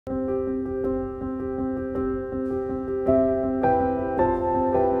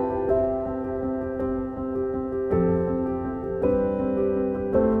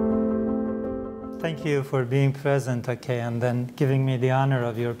you for being present, okay, and then giving me the honor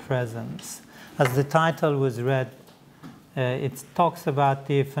of your presence. As the title was read, it talks about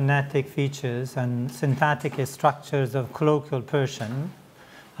the phonetic features and syntactic structures of colloquial Persian,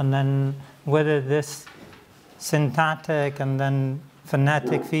 and then whether this syntactic and then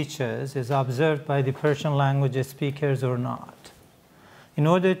phonetic features is observed by the Persian language speakers or not. In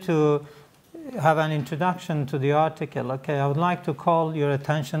order to have an introduction to the article, okay, I would like to call your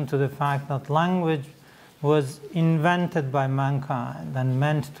attention to the fact that language was invented by mankind and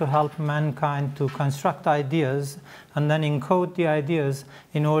meant to help mankind to construct ideas and then encode the ideas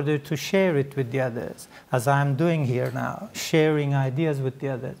in order to share it with the others, as I am doing here now, sharing ideas with the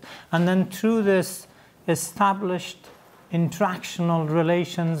others. And then through this established interactional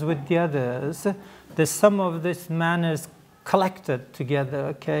relations with the others, the sum of this manners collected together,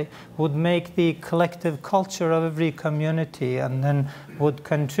 okay, would make the collective culture of every community and then would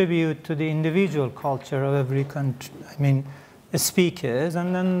contribute to the individual culture of every speakers,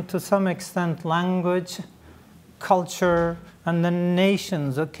 and then to some extent language, culture, and then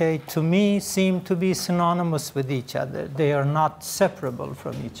nations, okay, to me seem to be synonymous with each other. They are not separable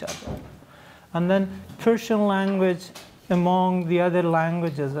from each other. And then Persian language among the other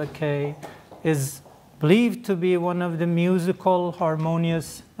languages, okay, is believed to be one of the musical,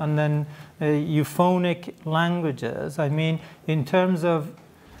 harmonious, and then euphonic languages. I mean, in terms of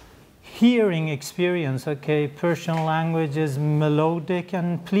hearing experience, okay, Persian language is melodic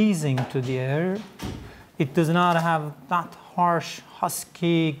and pleasing to the ear. It does not have that harsh,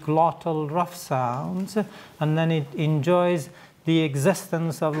 husky, glottal, rough sounds, and then it enjoys the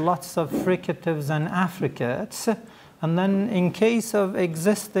existence of lots of fricatives and affricates. And then in case of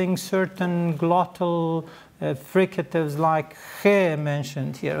existing certain glottal fricatives like khe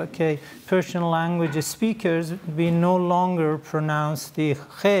mentioned here, okay, Persian language speakers, we no longer pronounce the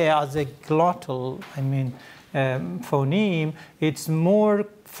khe as a glottal, phoneme. It's more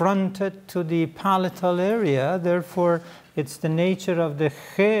fronted to the palatal area. Therefore, it's the nature of the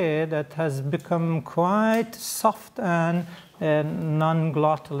khe that has become quite soft and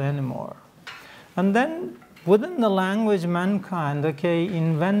non-glottal anymore. And then within the language, mankind, okay,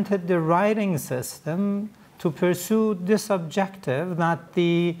 invented the writing system to pursue this objective that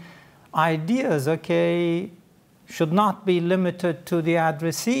the ideas, okay, should not be limited to the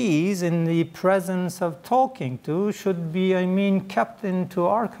addressees in the presence of talking to, should be, kept into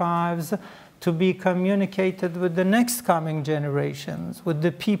archives to be communicated with the next coming generations, with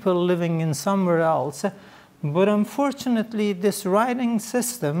the people living in somewhere else. But unfortunately, this writing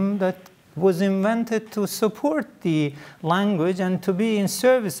system that was invented to support the language and to be in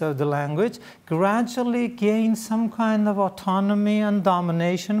service of the language gradually gained some kind of autonomy and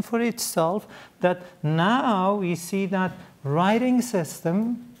domination for itself, that now we see that writing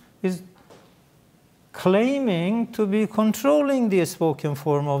system is claiming to be controlling the spoken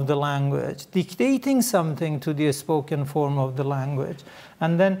form of the language, dictating something to the spoken form of the language,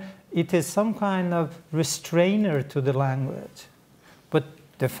 and then it is some kind of restrainer to the language. But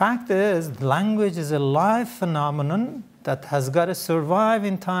the fact is, language is a live phenomenon that has got to survive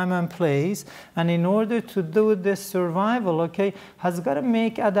in time and place, and in order to do this survival, okay, has got to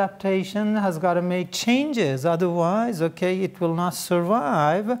make adaptation, has got to make changes. Otherwise, okay, it will not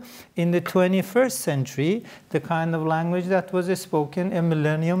survive in the 21st century, the kind of language that was spoken a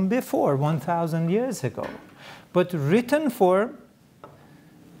millennium before, 1,000 years ago. But written form,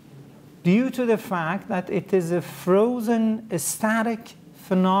 due to the fact that it is a frozen, static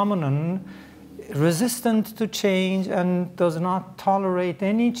phenomenon, resistant to change and does not tolerate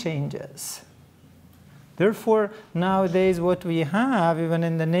any changes. Therefore, nowadays what we have, even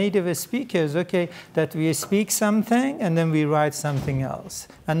in the native speakers, okay, that we speak something and then we write something else.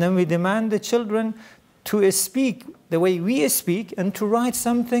 And then we demand the children to speak the way we speak and to write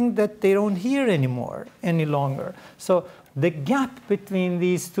something that they don't hear anymore, any longer. So the gap between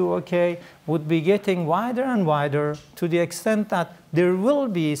these two, okay, would be getting wider and wider to the extent that there will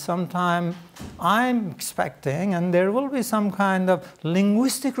be sometime, I'm expecting, and there will be some kind of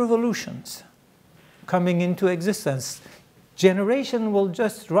linguistic revolutions coming into existence. Generation will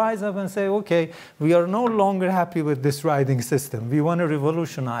just rise up and say, okay, we are no longer happy with this writing system. We want to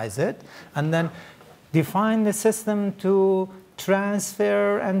revolutionize it, and then define the system to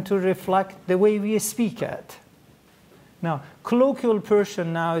transfer and to reflect the way we speak it. Now, colloquial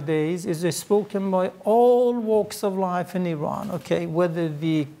Persian nowadays is spoken by all walks of life in Iran, okay? Whether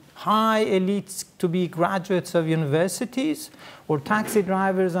the high elites to be graduates of universities, or taxi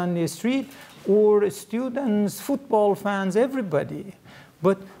drivers on the street, or students, football fans, everybody.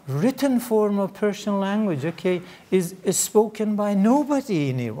 But written form of Persian language, okay, is spoken by nobody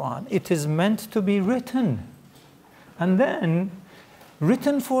in Iran. It is meant to be written. And then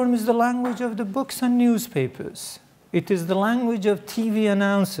written form is the language of the books and newspapers. It is the language of TV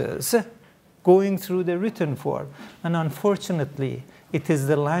announcers going through the written form. And unfortunately, it is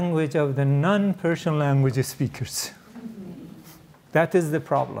the language of the non-Persian language speakers. That is the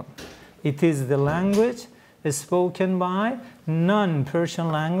problem. It is the language spoken by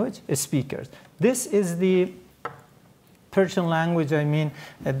non-Persian language speakers. This is the Persian language, I mean,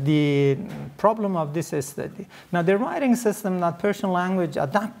 the problem of this study. Now, the writing system that Persian language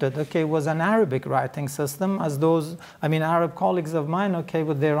adapted, okay, was an Arabic writing system, as those, I mean, Arab colleagues of mine, okay,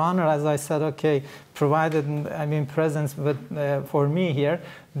 with their honor, as I said, okay, provided, I mean, presence with, for me here.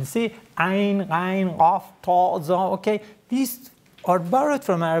 You see, Ain, Ghain, Qaf, Ta, Za, okay, these are borrowed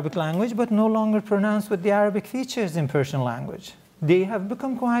from Arabic language, but no longer pronounced with the Arabic features in Persian language. They have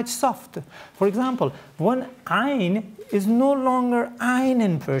become quite soft. For example, one Ain is no longer Ain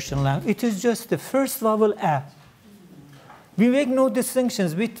in Persian language. It is just the first vowel A. We make no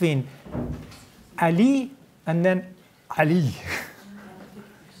distinctions between Ali and then Ali.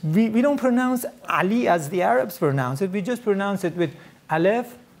 We don't pronounce Ali as the Arabs pronounce it. We just pronounce it with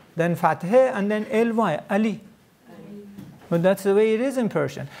Aleph, then Fatheh, and then Ly, Ali. But that's the way it is in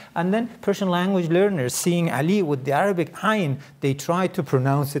Persian. And then Persian language learners, seeing Ali with the Arabic Ain, they try to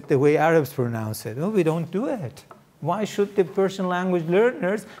pronounce it the way Arabs pronounce it. No, we don't do it. Why should the Persian language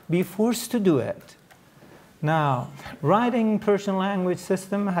learners be forced to do it? Now, writing Persian language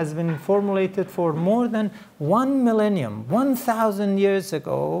system has been formulated for more than 1 millennium. 1,000 years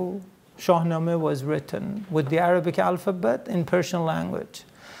ago, Shahnameh was written with the Arabic alphabet in Persian language.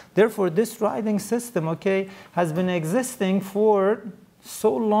 Therefore, this writing system, okay, has been existing for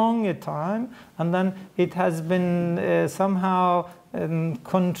so long a time, and then it has been somehow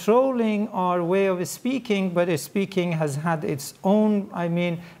controlling our way of speaking, but speaking has had its own, I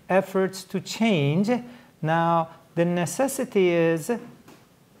mean, efforts to change. Now, the necessity is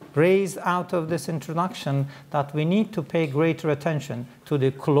raised out of this introduction that we need to pay greater attention to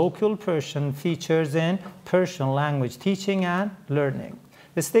the colloquial Persian features in Persian language teaching and learning.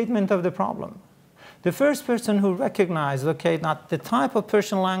 The statement of the problem. The first person who recognized, okay, that the type of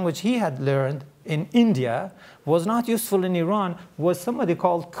Persian language he had learned in India was not useful in Iran was somebody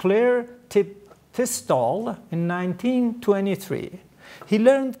called Claire Tisdall in 1923. He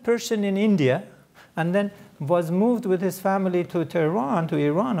learned Persian in India and then was moved with his family to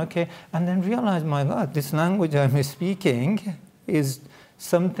Iran, okay, and then realized, my God, this language I'm speaking is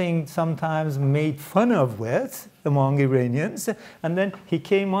something sometimes made fun of with among Iranians. And then he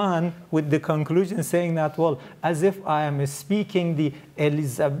came on with the conclusion saying that, well, as if I am speaking the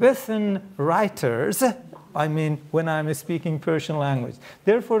Elizabethan writers, I mean, when I'm speaking Persian language.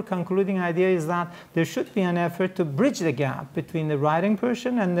 Therefore, concluding idea is that there should be an effort to bridge the gap between the writing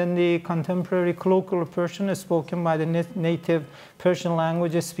Persian and then the contemporary colloquial Persian spoken by the native Persian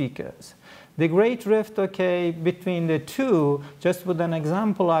language speakers. The great rift, okay, between the two, just with an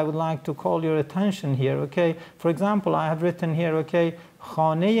example, I would like to call your attention here, okay. For example, I have written here, okay,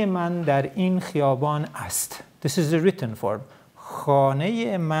 خانه من در این خیابان است. This is the written form.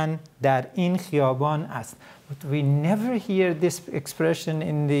 خانه من در این خیابان است. But we never hear this expression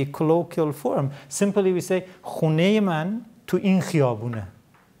in the colloquial form. Simply we say, خونه من تو این خیابونه.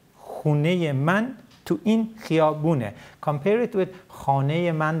 خونه من تو این خیابونه. Compare it with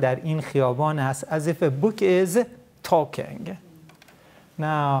خانه من در این خیابان است, as if a book is talking.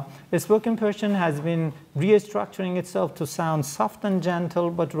 Now, spoken Persian has been restructuring itself to sound soft and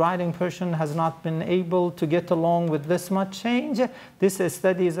gentle, but writing Persian has not been able to get along with this much change. This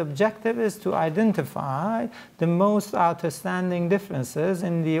study's objective is to identify the most outstanding differences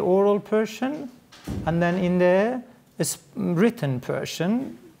in the oral Persian and then in the written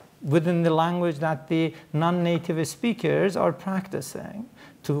Persian within the language that the non-native speakers are practicing.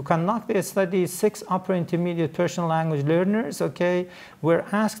 To conduct the study, 6 upper intermediate Persian language learners, okay, were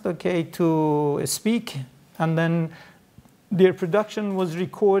asked, okay, to speak, and then their production was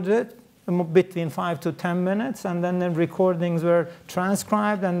recorded between 5 to 10 minutes, and then the recordings were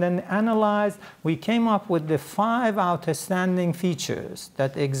transcribed and then analyzed. We came up with the 5 outstanding features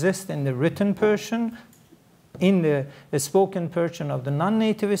that exist in the written Persian, in the spoken Persian of the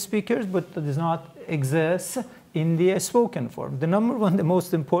non-native speakers, but does not exist in the spoken form. The number one, the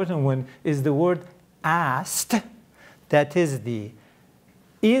most important one, is the word asked. That is the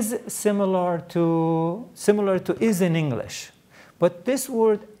is similar to is in English. But this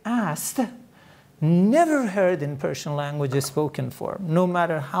word asked never heard in Persian language a spoken form. No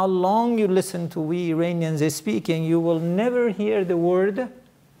matter how long you listen to we Iranians speaking, you will never hear the word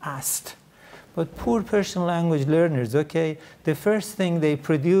asked. But poor Persian language learners, okay, the first thing they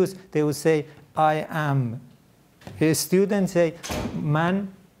produce, they will say, I am. A student say,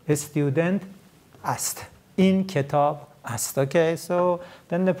 man, a student asked. In kitab asked, okay? So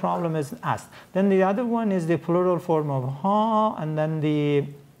then the problem is asked. Then the other one is the plural form of ha, and then the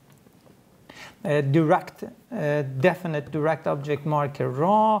definite direct object marker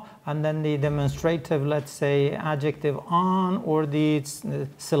ra, and then the demonstrative, let's say, adjective on, or the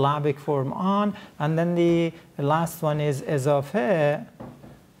syllabic form on, and then the last one is ezafe,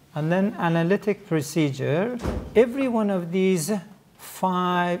 and then analytic procedure. Every one of these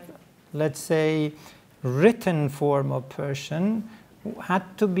 5, let's say, written form of Persian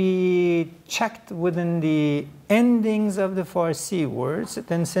had to be checked within the endings of the Farsi words.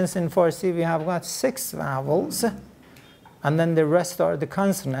 Then since in Farsi we have got 6 vowels, and then the rest are the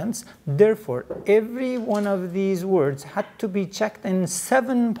consonants, therefore every one of these words had to be checked in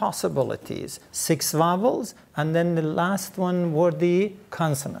 7 possibilities. 6 vowels, and then the last one were the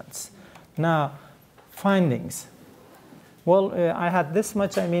consonants. Now, findings. Well, I had this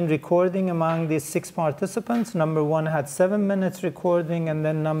much, recording among these 6 participants. Number 1 had 7 minutes recording, and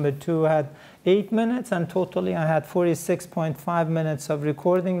then number 2 had 8 minutes, and totally I had 46.5 minutes of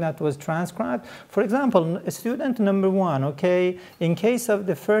recording that was transcribed. For example, student number 1, okay, in case of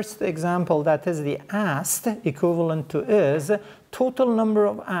the first example, that is the asked, equivalent to is, total number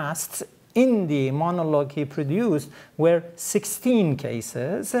of asks in the monologue he produced were 16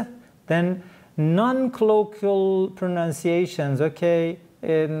 cases. Then non-colloquial pronunciations, okay,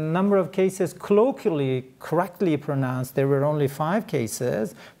 a number of cases colloquially correctly pronounced, there were only 5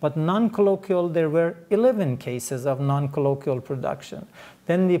 cases, but non-colloquial, there were 11 cases of non-colloquial production.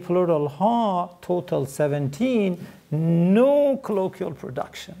 Then the plural ha, total 17, no colloquial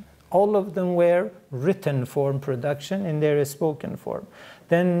production. All of them were written form production in their spoken form.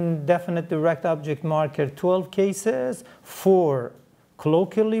 Then definite direct object marker, 12 cases, 4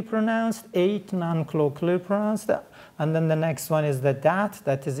 colloquially pronounced, 8 non-colloquially pronounced, and then the next one is the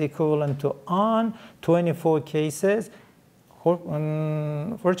that is equivalent to on, 24 cases.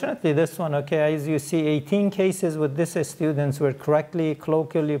 Fortunately, this one, okay, as you see, 18 cases with this students were correctly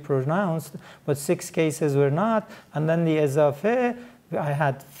colloquially pronounced, but 6 cases were not. And then the ezafe, I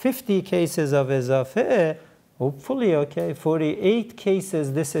had 50 cases of ezafe. Hopefully, okay, 48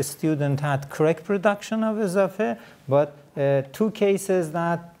 cases this student had correct production of ezafe, but 2 cases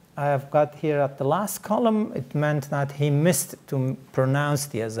that I have got here at the last column, it meant that he missed to pronounce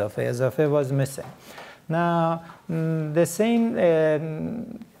the ezafe. Ezafe was missing. Now, the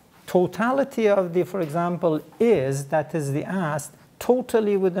same totality of the, for example, is, that is the asked,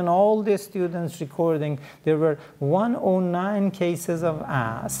 totally within all the students' recording, there were 109 cases of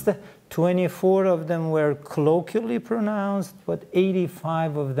asked. 24 of them were colloquially pronounced, but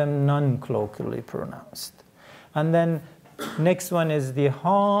 85 of them non-colloquially pronounced. And then next one is the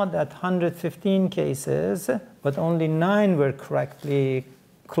ha, that 115 cases, but only 9 were correctly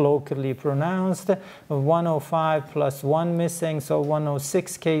colloquially pronounced. 105 plus 1 missing, so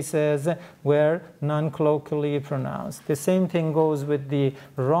 106 cases were non-colloquially pronounced. The same thing goes with the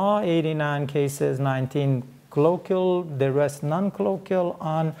ra, 89 cases, 19 colloquial, the rest non-colloquial.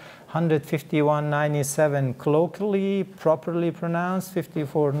 On 151, 97 colloquially, properly pronounced,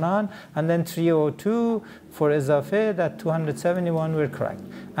 54 non, and then 302 for ezafe, that 271 were correct.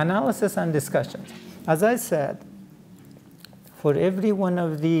 Analysis and discussions. As I said, for every one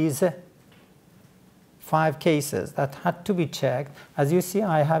of these 5 cases that had to be checked, as you see,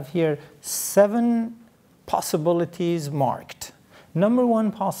 I have here 7 possibilities marked. Number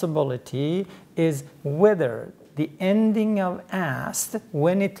 1 possibility is whether the ending of asked,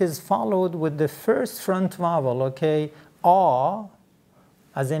 when it is followed with the first front vowel, okay, a,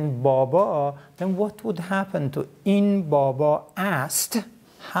 as in baba, then what would happen to in baba asked?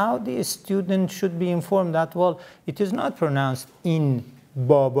 How the student should be informed that, well, it is not pronounced in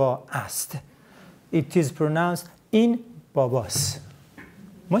baba asked. It is pronounced in babas.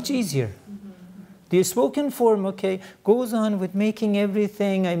 Much easier. The spoken form, okay, goes on with making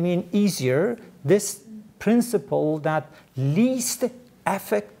everything, easier. This principle that least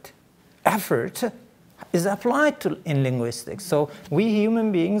effort is applied in linguistics. So we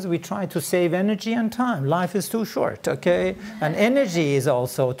human beings, we try to save energy and time. Life is too short, okay? And energy is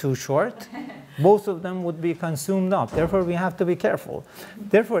also too short. Both of them would be consumed up. Therefore, we have to be careful.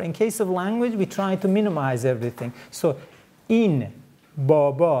 Therefore, in case of language, we try to minimize everything. So in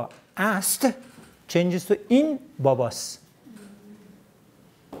baba asked changes to in babas.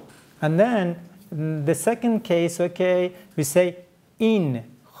 And then The second case, okay, we say in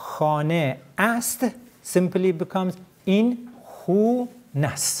khane ast simply becomes in hu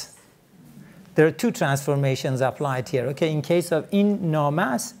nas. There are two transformations applied here. Okay, in case of in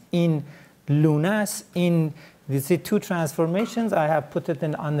namas, in lunas, in you see two transformations. I have put it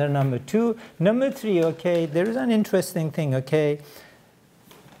in under number 2. Number 3, okay, there is an interesting thing, okay.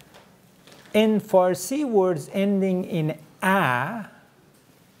 In Farsi, words ending in a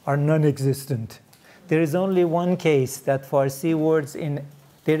are non-existent. There is only one case that Farsi words in,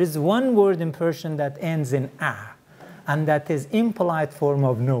 there is one word in Persian that ends in a, and that is impolite form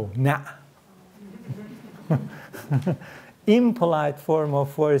of no, na. Impolite form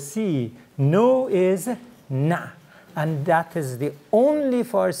of Farsi, no is na. And that is the only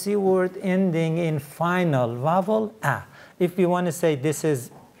Farsi word ending in final vowel a. If we want to say this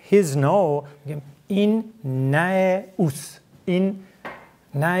is his no, in nae us, in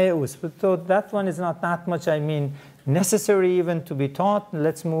nae us. So that one is not that much, I mean, necessary even to be taught.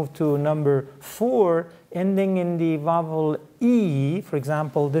 Let's move to number 4, ending in the vowel e. For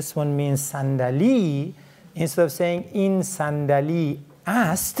example, this one means sandali. Instead of saying in sandali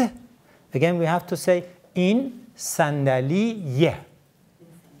ast, again we have to say in sandali ye.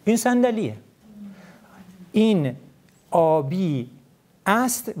 In sandali. In abi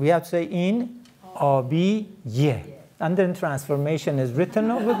ast, we have to say in abi ye. And then transformation is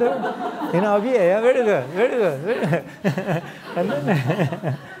written over there. In abi ye. Yeah, very good, very good, very good.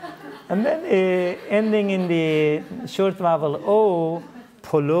 and then ending in the short vowel o,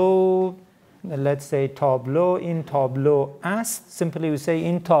 polo, let's say tableau, in tableau ast, simply we say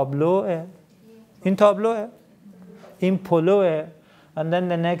in tableau, in tableau, in polo. And then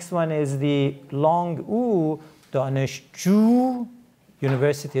the next one is the long u, danishju,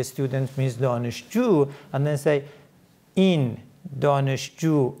 university student means danishju, and then say in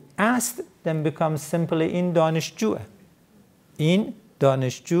danishju ast, then becomes simply in danishju. In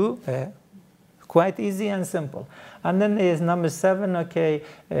danishju, quite easy and simple. And then is number 7, okay,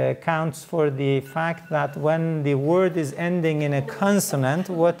 counts for the fact that when the word is ending in a consonant,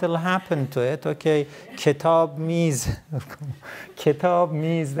 what will happen to it? Okay, kitab means, kitab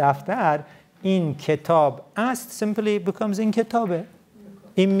means after in kitab ast simply becomes in kitabe,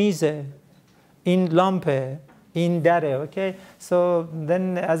 in mize, in lampe, in dare. Okay, so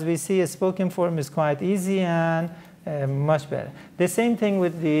then as we see, a spoken form is quite easy and much better. The same thing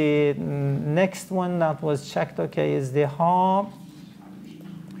with the next one that was checked, okay, is the ha.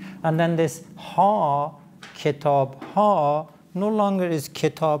 And then this ha, kitab ha, no longer is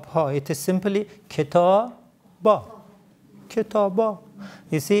kitab ha. It is simply kitaba. Kitaba.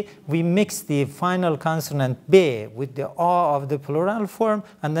 You see, we mix the final consonant be with the a of the plural form,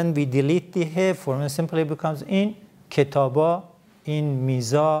 and then we delete the he form. It simply becomes in kitaba, in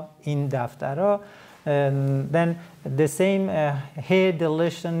miza, in daftara. And then the same he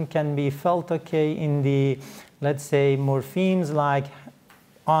deletion can be felt, okay, in the, let's say, morphemes like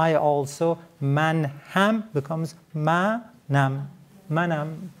I also, man ham becomes ma nam,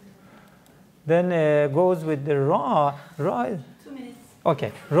 manam. Then goes with the ra. 2 minutes.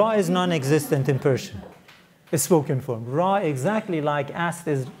 Okay, ra is non-existent in Persian. A spoken form. Ra, exactly like ast,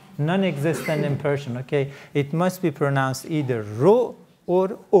 is non-existent in Persian. Okay, it must be pronounced either ro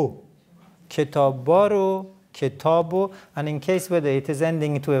or o. Kitabaro, kitabo, and in case whether it is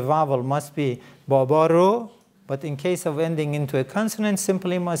ending into a vowel, must be babaro, but in case of ending into a consonant,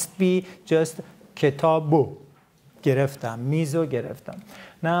 simply must be just kitabo. Gereftam, mizo gereftam.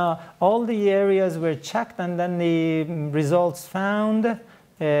 Now, all the areas were checked, and then the results found.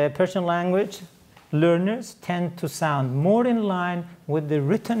 Persian language learners tend to sound more in line with the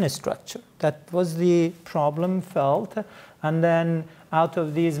written structure. That was the problem felt. And then out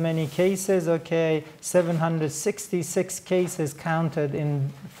of these many cases, okay, 766 cases counted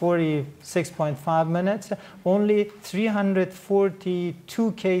in 46.5 minutes. Only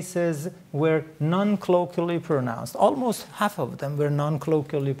 342 cases were non-colloquially pronounced. Almost half of them were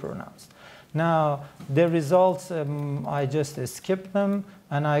non-colloquially pronounced. Now, the results, I just skipped them,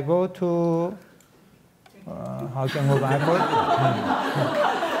 and I go to, how can I go backward?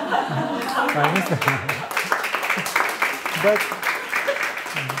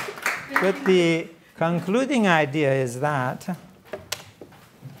 But the concluding idea is that,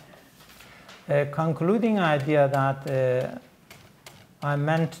 I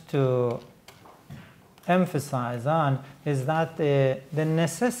meant to emphasize on is that the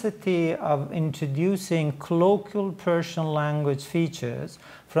necessity of introducing colloquial Persian language features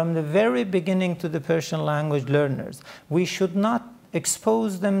from the very beginning to the Persian language learners. We should not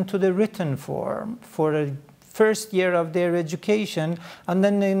expose them to the written form for a first year of their education, and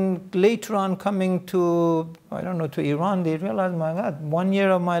then later on coming to, I don't know, to Iran, they realized, my God, 1 year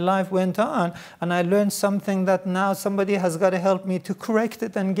of my life went on, and I learned something that now somebody has got to help me to correct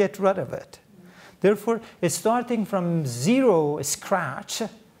it and get rid of it. Therefore, starting from zero scratch,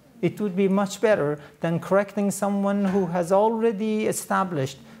 it would be much better than correcting someone who has already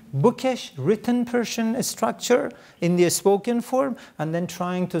established bookish, written Persian structure in the spoken form, and then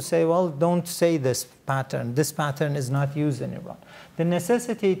trying to say, well, don't say this pattern. This pattern is not used in Iran. The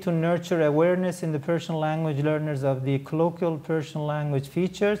necessity to nurture awareness in the Persian language learners of the colloquial Persian language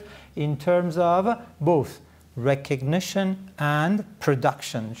features in terms of both recognition and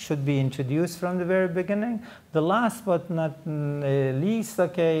production should be introduced from the very beginning. The last but not least,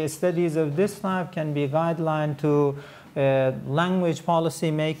 okay, studies of this type can be a guideline to language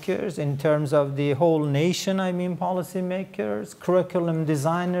policy makers in terms of the whole nation, I mean policy makers, curriculum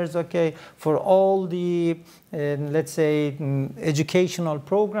designers, okay, for all the, let's say, educational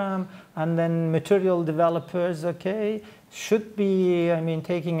program, and then material developers, okay, should be, I mean,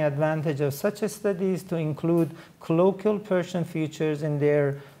 taking advantage of such studies to include colloquial Persian features in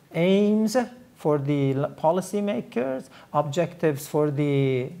their aims for the policymakers, objectives for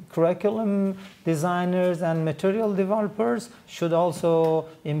the curriculum designers and material developers should also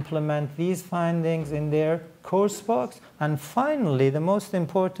implement these findings in their course books. And finally, the most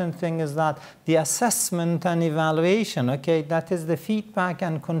important thing is that the assessment and evaluation, okay, that is the feedback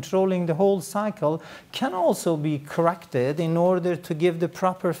and controlling the whole cycle, can also be corrected in order to give the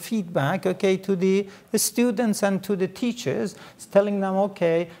proper feedback, okay, to the students and to the teachers, telling them,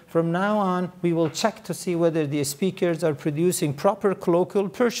 okay, from now on, we will check to see whether the speakers are producing proper colloquial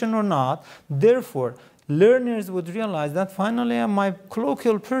Persian or not. Therefore, learners would realize that finally my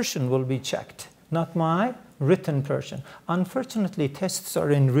colloquial Persian will be checked, not my written Persian. Unfortunately, tests are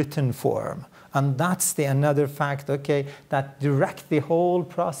in written form, and that's the another fact, okay, that direct the whole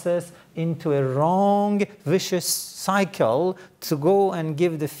process into a wrong, vicious cycle to go and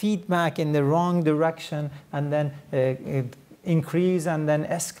give the feedback in the wrong direction and then increase and then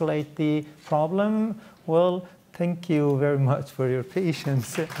escalate the problem. Well, thank you very much for your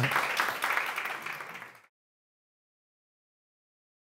patience.